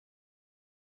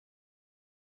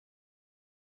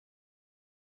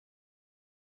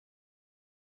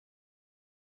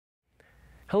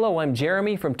Hello, I'm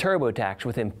Jeremy from TurboTax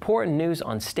with important news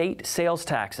on state sales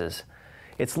taxes.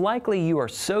 It's likely you are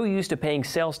so used to paying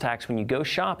sales tax when you go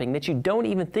shopping that you don't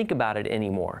even think about it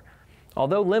anymore.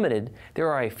 Although limited, there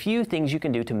are a few things you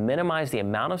can do to minimize the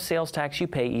amount of sales tax you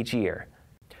pay each year.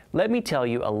 Let me tell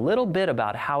you a little bit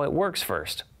about how it works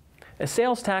first. A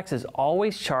sales tax is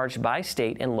always charged by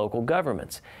state and local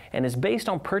governments and is based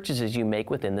on purchases you make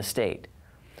within the state.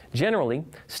 Generally,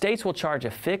 states will charge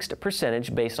a fixed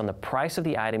percentage based on the price of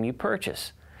the item you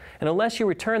purchase. And unless you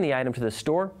return the item to the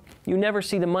store, you never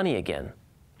see the money again.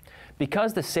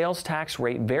 Because the sales tax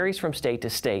rate varies from state to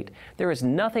state, there is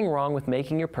nothing wrong with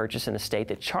making your purchase in a state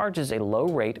that charges a low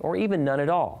rate or even none at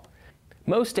all.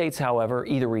 Most states, however,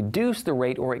 either reduce the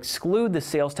rate or exclude the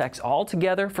sales tax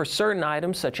altogether for certain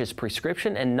items such as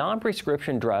prescription and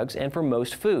non-prescription drugs and for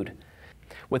most food.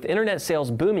 With internet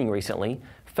sales booming recently,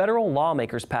 federal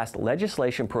lawmakers passed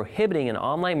legislation prohibiting an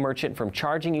online merchant from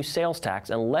charging you sales tax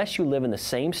unless you live in the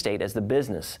same state as the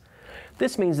business.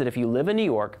 This means that if you live in New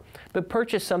York but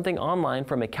purchase something online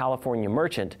from a California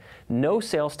merchant, no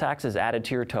sales tax is added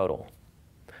to your total.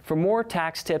 For more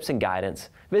tax tips and guidance,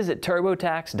 visit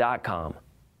TurboTax.com.